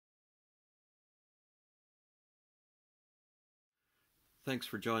Thanks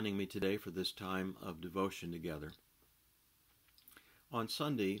for joining me today for this time of devotion together. On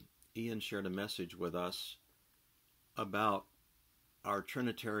Sunday, Ian shared a message with us about our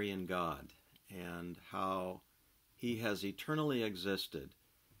Trinitarian God and how He has eternally existed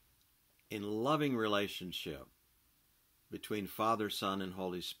in loving relationship between Father, Son, and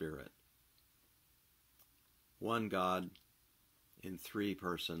Holy Spirit. One God in three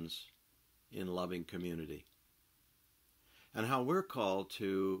persons in loving community. And how we're called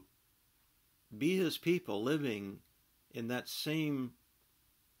to be His people living in that same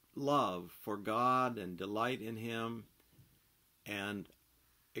love for God and delight in Him and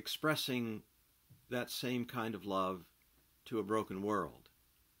expressing that same kind of love to a broken world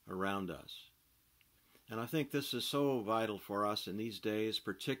around us. And I think this is so vital for us in these days,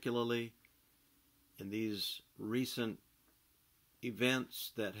 particularly in these recent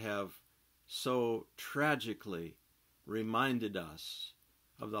events that have so tragically reminded us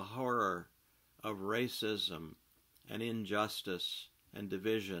of the horror of racism and injustice and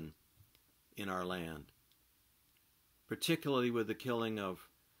division in our land, particularly with the killing of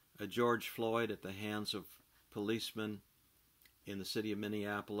George Floyd at the hands of policemen in the city of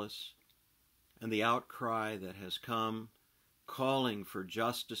Minneapolis, and the outcry that has come calling for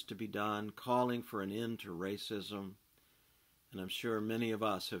justice to be done, calling for an end to racism. And I'm sure many of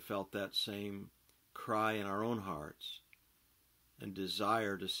us have felt that same cry in our own hearts and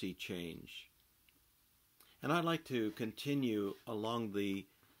desire to see change. And I'd like to continue along the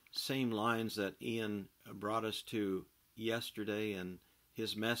same lines that Ian brought us to yesterday in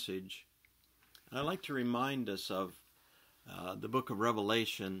his message. And I'd like to remind us of the book of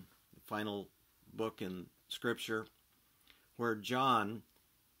Revelation, the final book in Scripture, where John,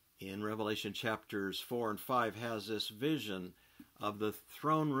 in Revelation chapters 4 and 5, has this vision of the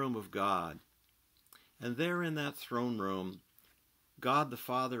throne room of God. And there in that throne room, God the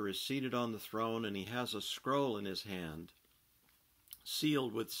Father is seated on the throne, and He has a scroll in His hand,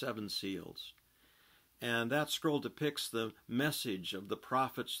 sealed with 7 seals. And that scroll depicts the message of the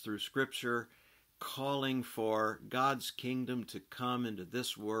prophets through Scripture, calling for God's kingdom to come into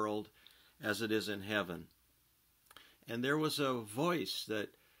this world as it is in heaven. And there was a voice that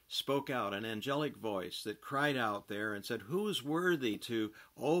spoke out, an angelic voice that cried out there and said, "Who is worthy to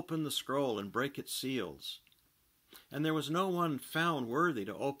open the scroll and break its seals?" And there was no one found worthy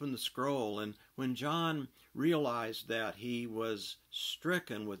to open the scroll. And when John realized that, he was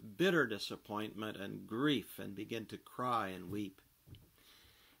stricken with bitter disappointment and grief and began to cry and weep.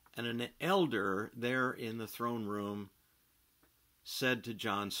 And an elder there in the throne room said to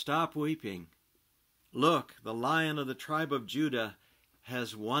John, "Stop weeping. Look, the Lion of the tribe of Judah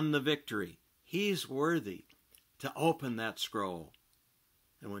has won the victory. He's worthy to open that scroll."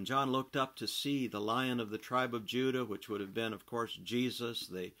 And when John looked up to see the Lion of the tribe of Judah, which would have been, of course, Jesus,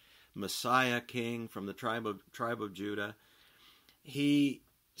 the Messiah King from the tribe of Judah, he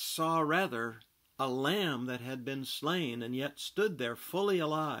saw rather a lamb that had been slain and yet stood there fully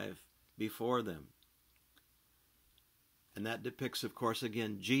alive before them. And that depicts, of course,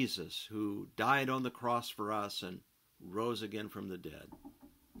 again, Jesus, who died on the cross for us and rose again from the dead.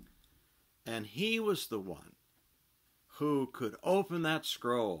 And He was the one who could open that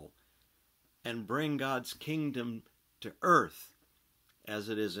scroll and bring God's kingdom to earth as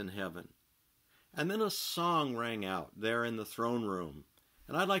it is in heaven. And then a song rang out there in the throne room.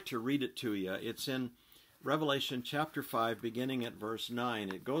 And I'd like to read it to you. It's in Revelation chapter 5, beginning at verse 9.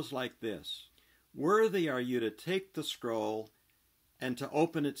 It goes like this: "Worthy are you to take the scroll and to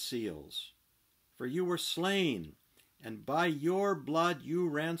open its seals. For you were slain, and by your blood you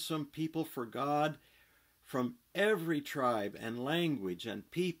ransomed people for God from every tribe and language and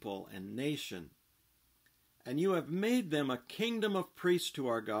people and nation. And you have made them a kingdom of priests to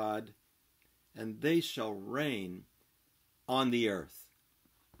our God, and they shall reign on the earth."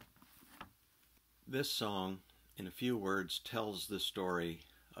 This song, in a few words, tells the story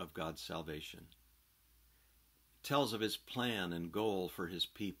of God's salvation. It tells of His plan and goal for His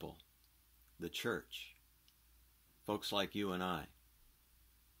people, the church, folks like you and I,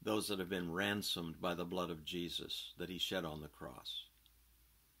 those that have been ransomed by the blood of Jesus that He shed on the cross,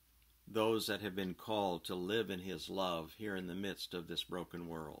 those that have been called to live in His love here in the midst of this broken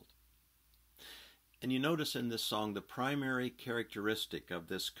world. And you notice in this song the primary characteristic of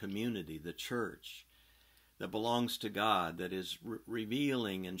this community, the church, that belongs to God, that is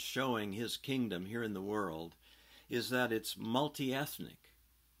revealing and showing His kingdom here in the world, is that it's multi-ethnic,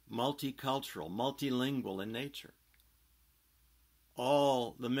 multicultural, multilingual in nature.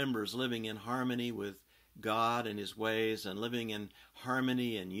 All the members living in harmony with God and His ways, and living in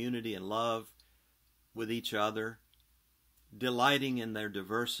harmony and unity and love with each other, delighting in their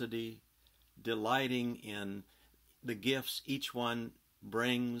diversity, delighting in the gifts each one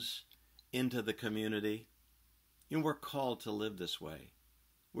brings into the community. And we're called to live this way.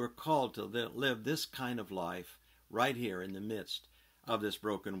 We're called to live this kind of life right here in the midst of this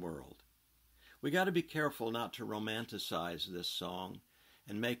broken world. We got to be careful not to romanticize this song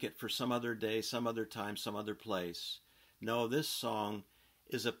and make it for some other day, some other time, some other place. No, this song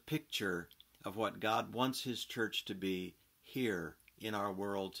is a picture of what God wants His church to be here in our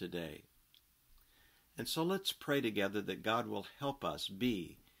world today. And so let's pray together that God will help us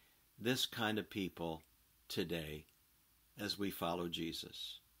be this kind of people today as we follow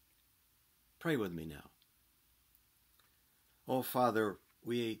Jesus. Pray with me now. Oh, Father,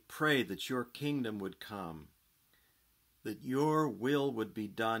 we pray that your kingdom would come, that your will would be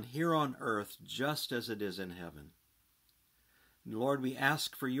done here on earth just as it is in heaven. Lord, we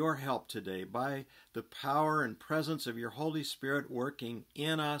ask for your help today by the power and presence of your Holy Spirit working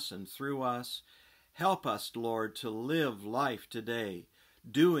in us and through us. Help us, Lord, to live life today,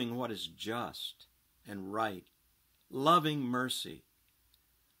 doing what is just and right, loving mercy,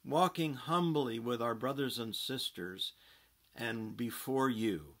 walking humbly with our brothers and sisters and before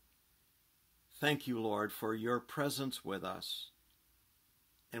you. Thank you, Lord, for your presence with us.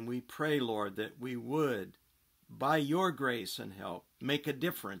 And we pray, Lord, that we would, by your grace and help, make a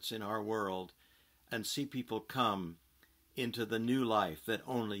difference in our world and see people come into the new life that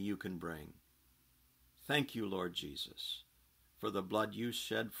only you can bring. Thank you, Lord Jesus, for the blood you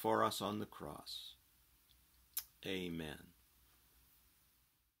shed for us on the cross. Amen.